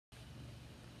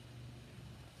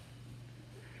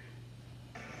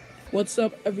What's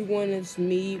up, everyone? It's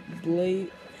me,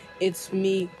 Blade. It's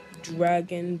me,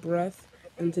 Dragon Breath,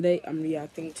 and today I'm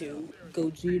reacting to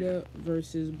Gogeta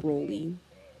versus Broly.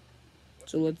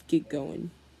 So let's get going.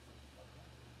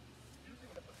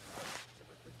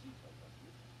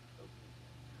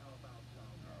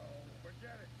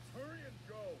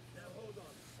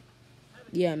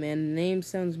 Yeah, man, the name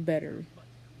sounds better.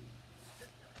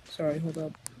 Sorry, hold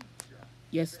up.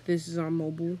 Yes, this is on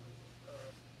mobile.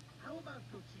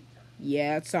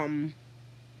 Yeah, it's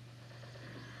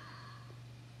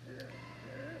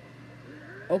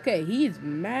Okay, he's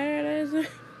mad as a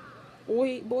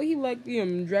boy. He like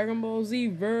the Dragon Ball Z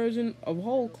version of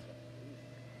Hulk.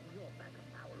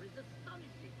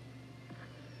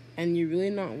 And you're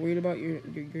really not worried about your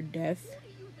death?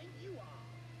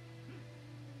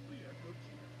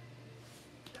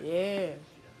 Yeah.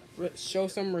 Show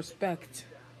some respect.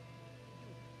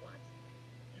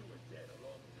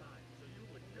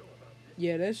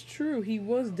 Yeah, that's true. He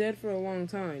was dead for a long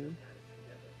time.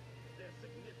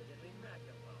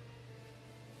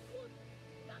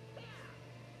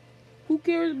 Who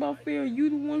cares about fear? You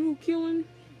the one who killing?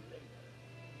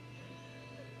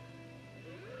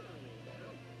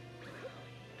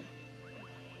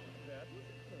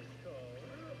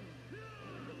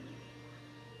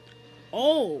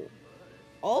 Oh.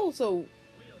 Also,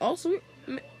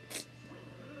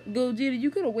 Gogeta,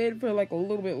 you could have waited for like a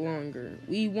little bit longer.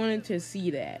 We wanted to see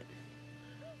that.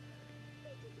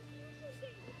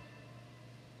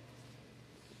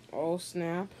 Oh,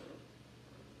 snap.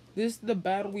 This is the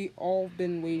battle we all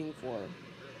been waiting for.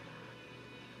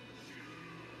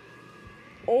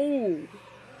 Oh.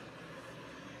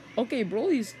 Okay,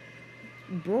 Broly,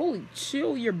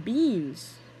 chill your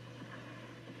beans.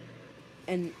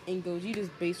 And in Gogeta's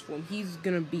base form, he's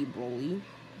gonna beat Broly.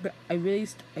 But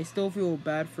I still feel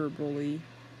bad for Broly.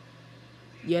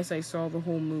 Yes, I saw the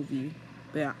whole movie,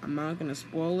 but I'm not gonna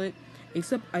spoil it.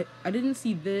 Except I didn't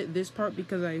see this part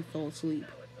because I fell asleep.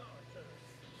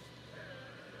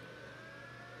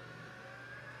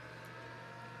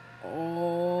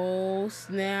 Oh,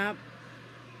 snap.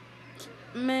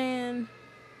 Man.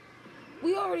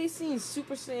 We already seen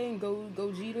Super Saiyan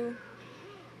Gogeta.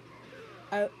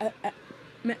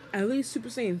 Man, at least Super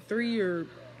Saiyan 3 or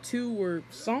 2 or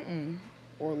something.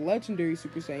 Or Legendary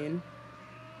Super Saiyan.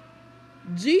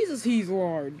 Jesus, he's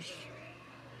large.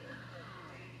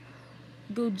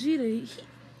 Gogeta's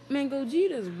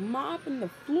mopping the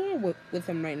floor with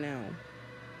him right now.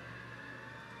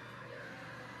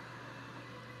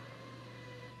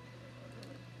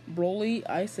 Broly,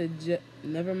 I said,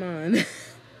 never mind.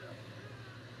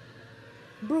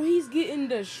 Bro, he's getting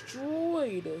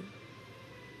destroyed.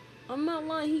 I'm not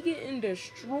lying, he getting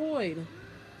destroyed.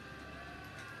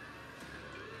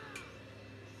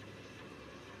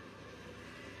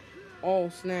 Oh,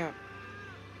 snap.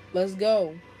 Let's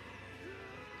go.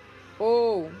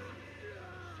 Oh.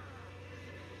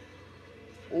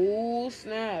 Oh,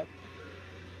 snap.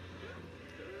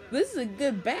 This is a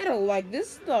good battle. Like, this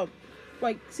stuff.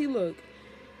 Like, see, look.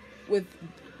 With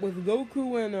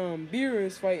Goku and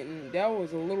Beerus fighting, that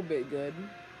was a little bit good.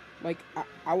 Like,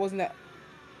 I wasn't that...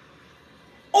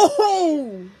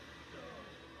 Oh!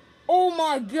 Oh,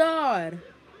 my God.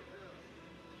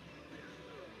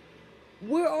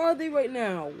 Where are they right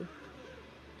now?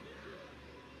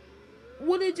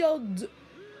 What did y'all do?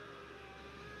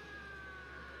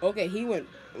 Okay, he went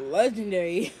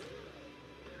legendary.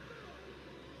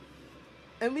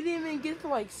 And we didn't even get to,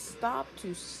 like, stop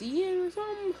to see it or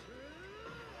something?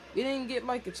 We didn't get,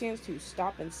 like, a chance to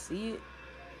stop and see it?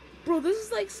 Bro, this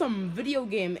is like some video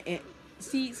game...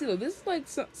 See, look, this is like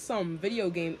some video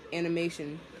game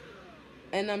animation.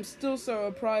 And I'm still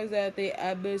surprised that they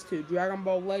add this to Dragon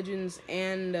Ball Legends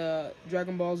and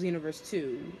Dragon Ball Xenoverse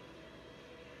 2.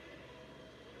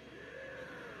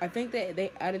 I think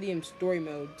they added the story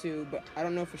mode too, but I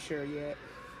don't know for sure yet.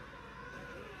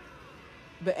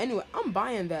 But anyway, I'm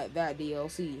buying that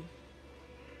DLC.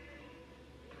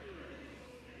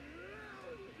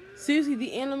 Seriously,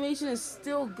 the animation is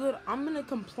still good. I'm gonna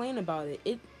complain about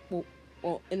it.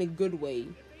 Well, in a good way.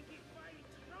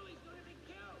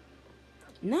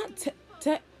 Not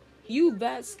you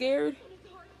that scared?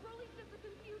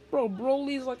 Bro,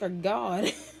 Broly's like a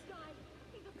god.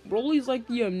 Broly's like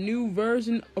the new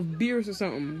version of Beerus or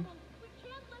something.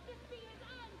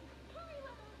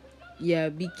 Yeah,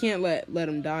 we can't let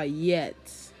him die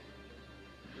yet.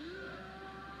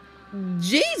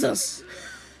 Jesus!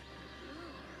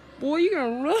 Boy, you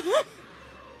gonna run?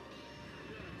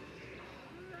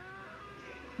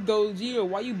 Gogeta,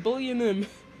 why you bullying him?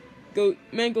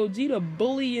 Gogeta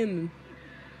bullying.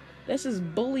 That's just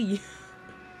bully.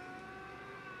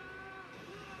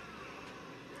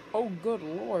 Oh, good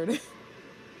lord.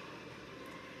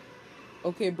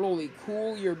 Okay, Broly,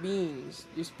 cool your beans.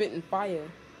 You're spitting fire.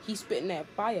 He's spitting that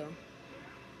fire.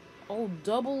 Oh,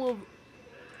 double of...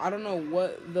 I don't know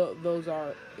what those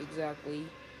are exactly.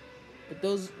 But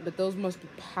those must be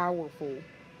powerful.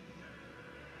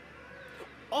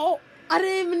 Oh, I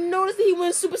didn't even notice that he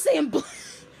went Super Saiyan Blue.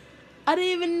 I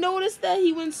didn't even notice that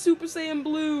he went Super Saiyan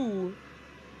Blue.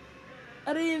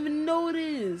 I didn't even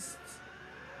notice.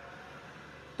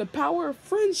 The power of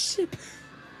friendship.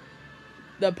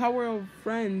 The power of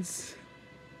friends.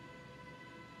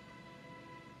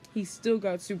 He still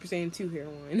got Super Saiyan 2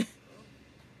 hairline.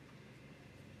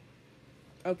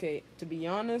 Okay, to be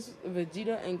honest,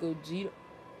 Vegeta and Gogeta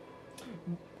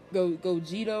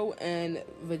and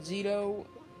Vegito.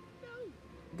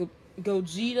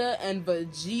 Gogeta and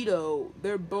Vegito,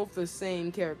 they're both the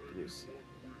same characters.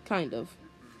 Kind of.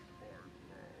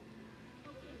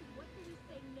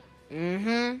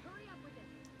 Mm-hmm.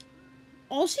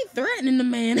 Oh, she threatening the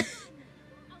man.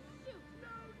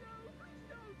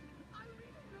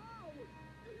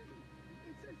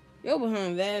 Yo,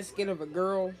 behind that scared of a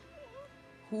girl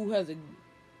who has a...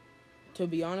 To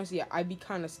be honest, yeah, I'd be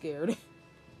kind of scared.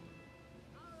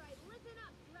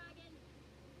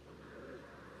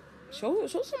 Show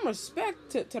some respect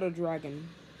to the dragon.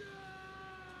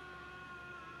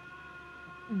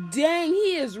 Dang,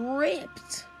 he is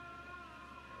ripped.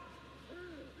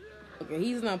 Okay,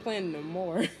 he's not playing no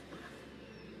more.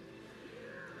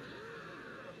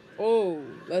 Oh,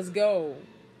 let's go.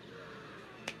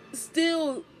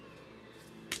 Still,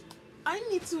 I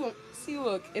need to see.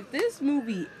 Look, if this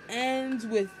movie ends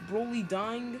with Broly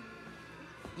dying,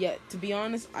 yeah. To be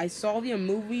honest, I saw the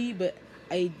movie, but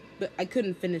I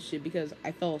couldn't finish it because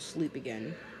I fell asleep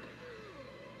again.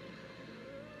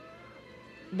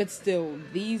 But still,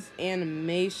 these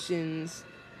animations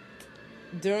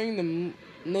during the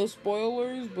no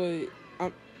spoilers, but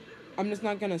I'm just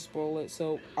not gonna spoil it,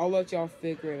 so I'll let y'all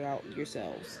figure it out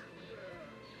yourselves.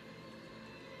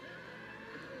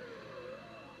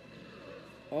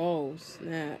 Oh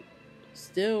snap!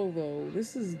 Still though,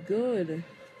 this is good.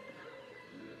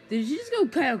 Did you just go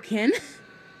Kaioken?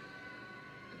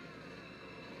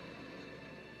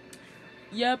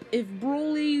 Yep, if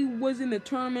Broly was in the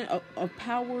tournament of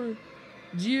power,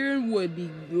 Jiren would be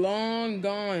long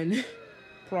gone.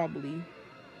 Probably.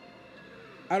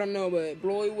 I don't know, but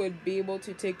Broly would be able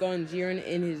to take on Jiren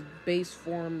in his base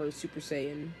form or Super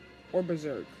Saiyan. Or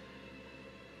Berserk.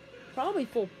 Probably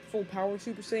full power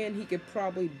Super Saiyan. He could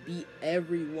probably beat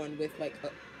everyone with like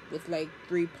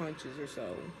 3 punches or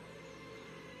so.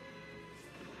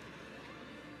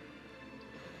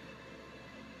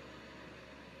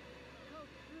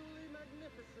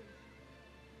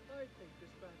 I think this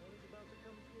battle is about to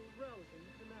come to a rousing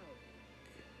finale.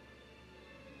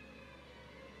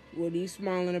 What are you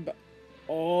smiling about?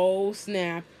 Oh,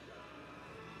 snap.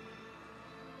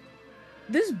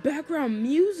 This background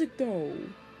music, though.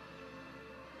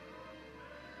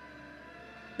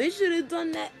 They should have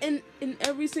done that in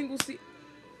every single scene.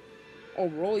 Oh,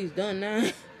 Broly's done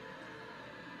now.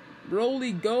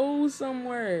 Broly, go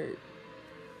somewhere.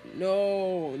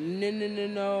 No.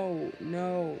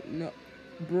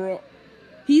 Bro.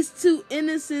 He's too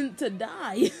innocent to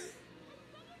die.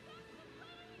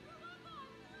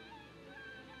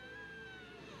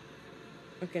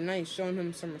 Okay, now he's showing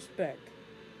him some respect.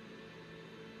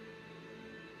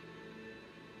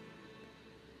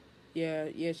 Yeah,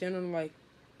 Shannon like,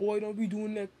 boy, don't be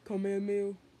doing that,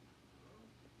 Kamehameha.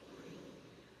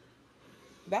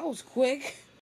 That was quick.